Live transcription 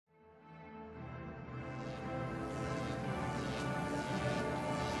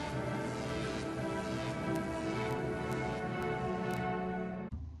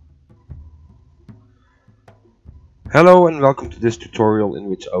Hello and welcome to this tutorial in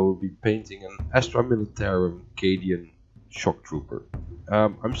which I will be painting an Astra Militarum Cadian Shock Trooper.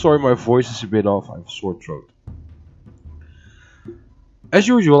 I'm sorry my voice is a bit off, I have a sore throat. As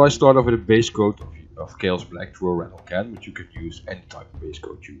usual, I start off with a base coat of Chaos Black through a rattle can, but you can use any type of base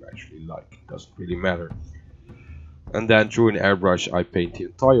coat you actually like, it doesn't really matter. And then through an airbrush I paint the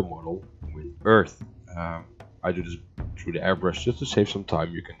entire model with earth. I do this through the airbrush just to save some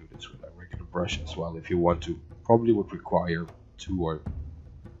time. You can do this with a regular brush as well if you want to. Probably would require two or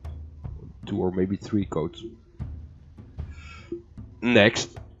maybe three coats.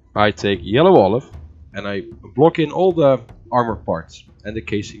 Next, I take yellow olive and I block in all the armor parts and the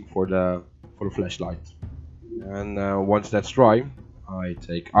casing for the flashlight. And once that's dry, I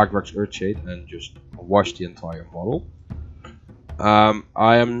take Airbrush Earthshade and just wash the entire model.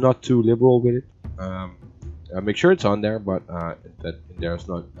 I am not too liberal with it. I make sure it's on there, but that there's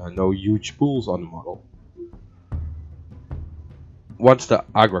no huge pools on the model. Once the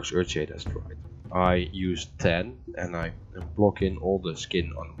Airbrush Earthshade has dried, I use tan and I block in all the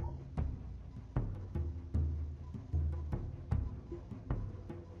skin on the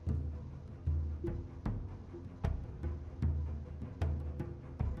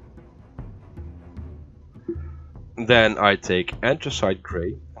model. Then I take anthracite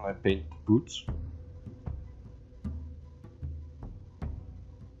grey and I paint the boots.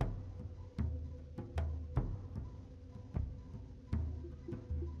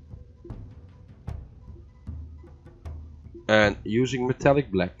 And using metallic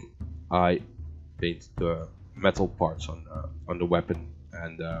black, I paint the metal parts on the weapon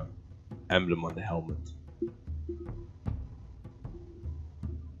and the emblem on the helmet.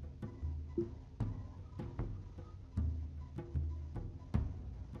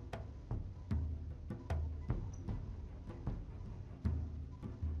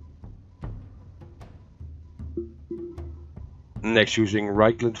 Next, using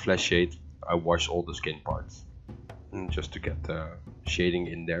Reichland Flash Shade, I wash all the skin parts. Just to get the shading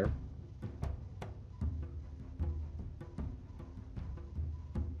in there.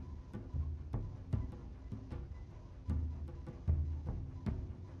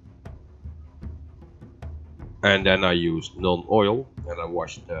 And then I use non-oil and I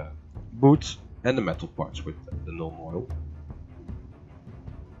wash the boots and the metal parts with the non-oil.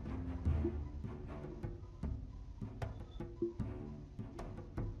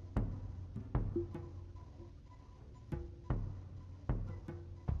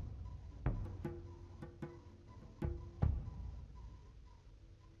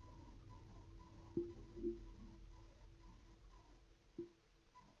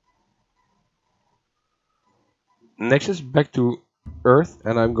 Next is back to earth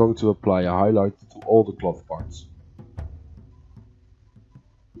and I'm going to apply a highlight to all the cloth parts.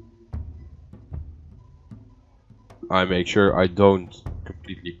 I make sure I don't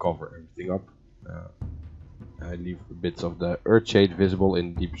completely cover everything up. I leave bits of the earth shade visible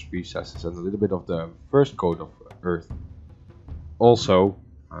in deepest recesses and a little bit of the first coat of earth. Also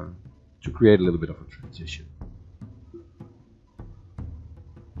to create a little bit of a transition.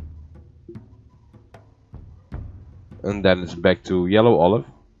 And then it's back to yellow olive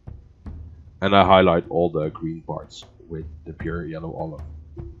and I highlight all the green parts with the pure yellow olive.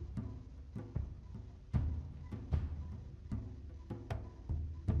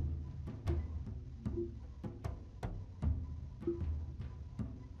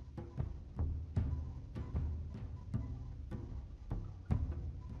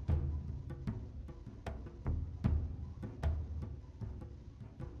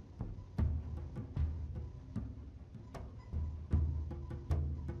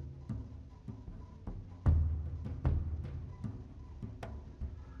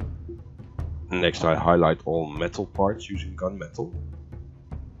 Next I highlight all metal parts using gunmetal.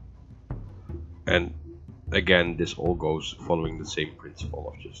 And again this all goes following the same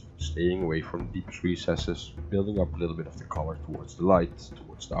principle of just staying away from the deepest recesses, building up a little bit of the color towards the light,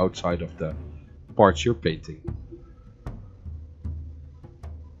 towards the outside of the parts you're painting.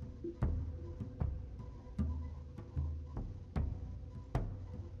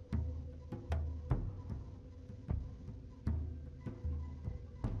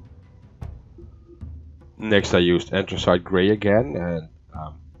 Next I used anthracite grey again and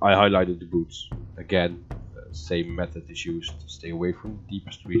I highlighted the boots. Again, the same method is used to stay away from the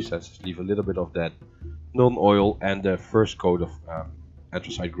deepest recesses, leave a little bit of that non-oil and the first coat of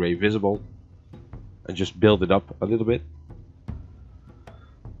anthracite grey visible and just build it up a little bit.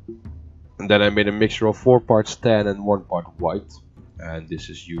 And then I made a mixture of 4 parts tan and 1 part white, and this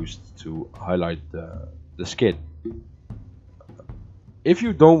is used to highlight the skin. if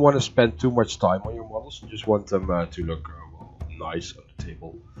you don't want to spend too much time on your models, you just want them to look well, nice on the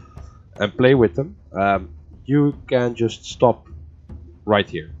table and play with them, you can just stop right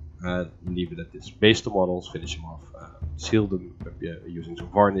here and leave it at this. Base the models, finish them off, seal them using some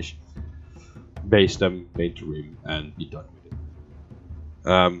varnish, base them, paint the rim, and be done with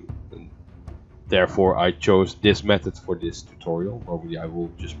it. Therefore, I chose this method for this tutorial. Normally, I will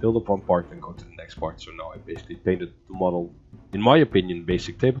just build up one part and go to the next part. So now I basically painted the model, in my opinion,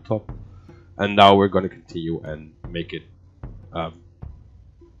 basic tabletop, and now we're going to continue and make it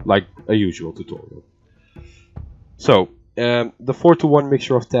like a usual tutorial. So the 4:1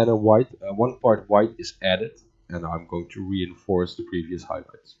 mixture of tan and white, 1 part white is added, and I'm going to reinforce the previous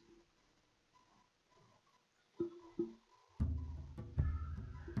highlights.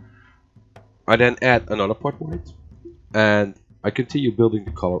 I then add another part white, and I continue building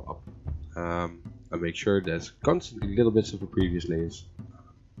the color up. I make sure there's constantly little bits of the previous layers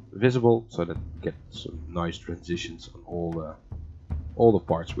visible, so that we get some nice transitions on all the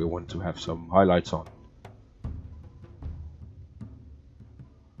parts we want to have some highlights on.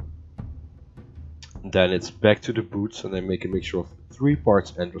 Then it's back to the boots, and I make a mixture of 3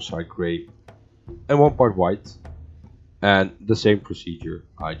 parts anthracite gray and 1 part white. And the same procedure,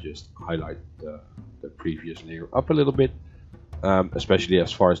 I just highlight the previous layer up a little bit, especially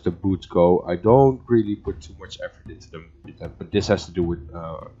as far as the boots go. I don't really put too much effort into them, but this has to do with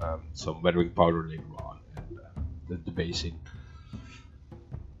some weathering powder later on and the basing.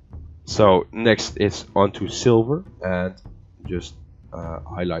 So next is onto silver, and just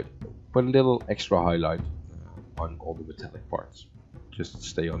highlight, put a little extra highlight on all the metallic parts, just to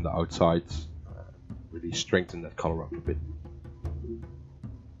stay on the outsides. Really strengthen that color up a bit.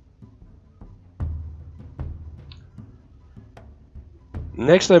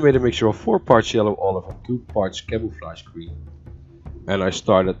 Next, I made a mixture of 4 parts yellow olive and 2 parts camouflage green, and I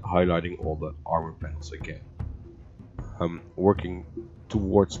started highlighting all the armor panels again, working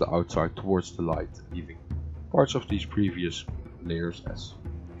towards the outside, towards the light, leaving parts of these previous layers, as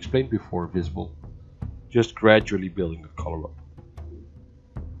explained before, visible, just gradually building the color up.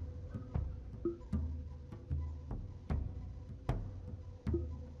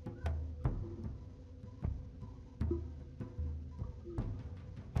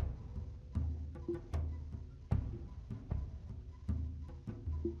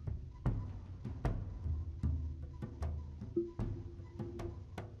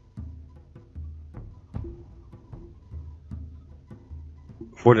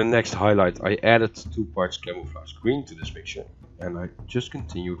 For the next highlight, I added 2 parts camouflage green to this mixture, and I just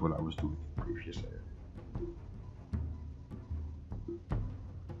continued what I was doing in the previous layer.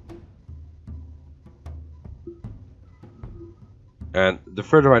 And the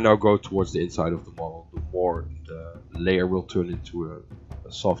further I now go towards the inside of the model, the more the layer will turn into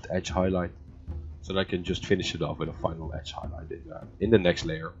a soft edge highlight, so that I can just finish it off with a final edge highlight in the next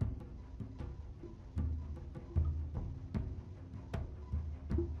layer.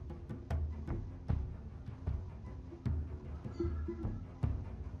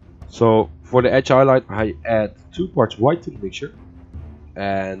 So for the edge highlight, I add 2 parts white to the mixture,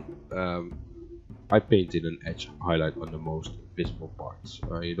 and I painted an edge highlight on the most visible parts.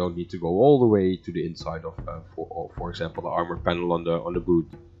 You don't need to go all the way to the inside of, for example, the armor panel on the boot.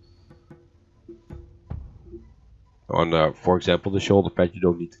 On, for example, the shoulder pad, you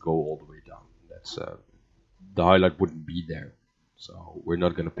don't need to go all the way down. That's the highlight wouldn't be there, so we're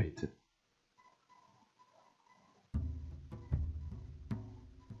not going to paint it.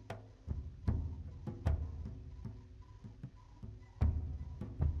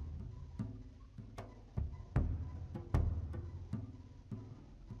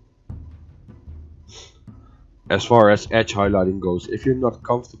 As far as edge highlighting goes, if you're not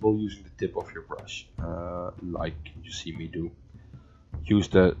comfortable using the tip of your brush, like you see me do, use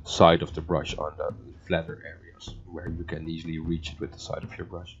the side of the brush on the flatter areas where you can easily reach it with the side of your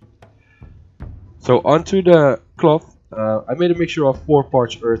brush. So onto the cloth, I made a mixture of 4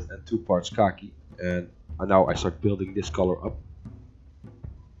 parts earth and 2 parts khaki, and now I start building this color up.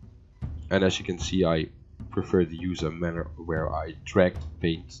 And as you can see, I prefer to use a manner where I drag the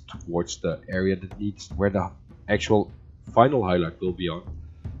paint towards the area that needs, where the actual final highlight will be on,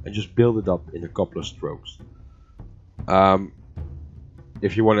 and just build it up in a couple of strokes.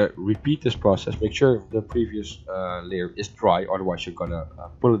 If you want to repeat this process, make sure the previous layer is dry, otherwise you're gonna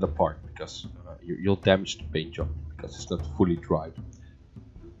pull it apart, because you'll damage the paint job because it's not fully dried.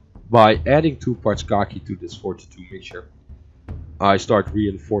 By adding 2 parts khaki to this 4:2 mixture, I start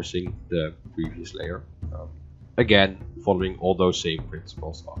reinforcing the previous layer, again following all those same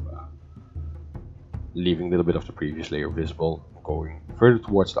principles of leaving a little bit of the previous layer visible, going further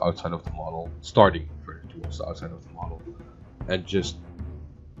towards the outside of the model, starting further towards the outside of the model, and just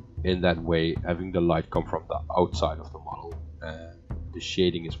in that way having the light come from the outside of the model, and the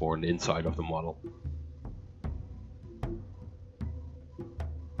shading is more on the inside of the model.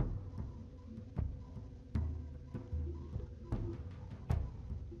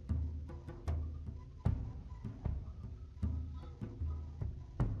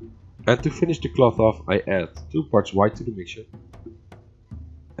 And to finish the cloth off, I add 2 parts white to the mixture,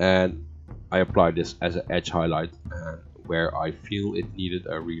 and I apply this as an edge highlight, and where I feel it needed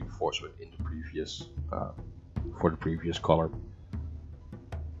a reinforcement in the previous for the previous color.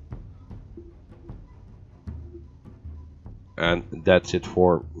 And that's it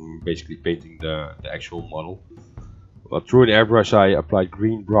for basically painting the actual model. But through an airbrush I applied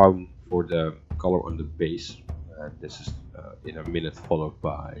green brown for the color on the base, and this is in a minute followed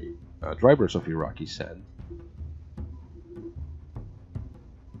by a dry brush of Iraqi sand.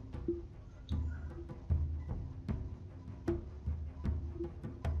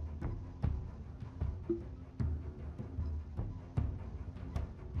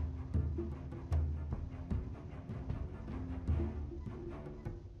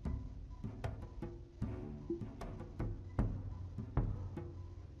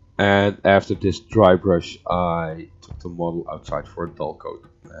 And after this dry brush, I took the model outside for a dull coat.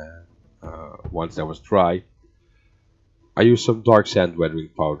 And once that was dry, I used some dark sand weathering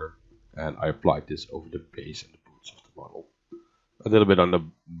powder, and I applied this over the base and the boots of the model, a little bit on the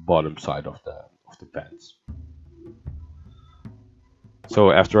bottom side of the pants.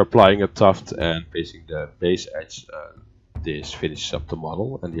 So after applying a tuft and pasting the base edge, this finishes up the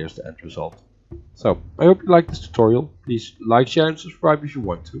model, and here's the end result. So, I hope you liked this tutorial. Please like, share and subscribe if you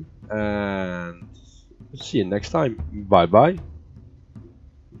want to. And see you next time. Bye bye.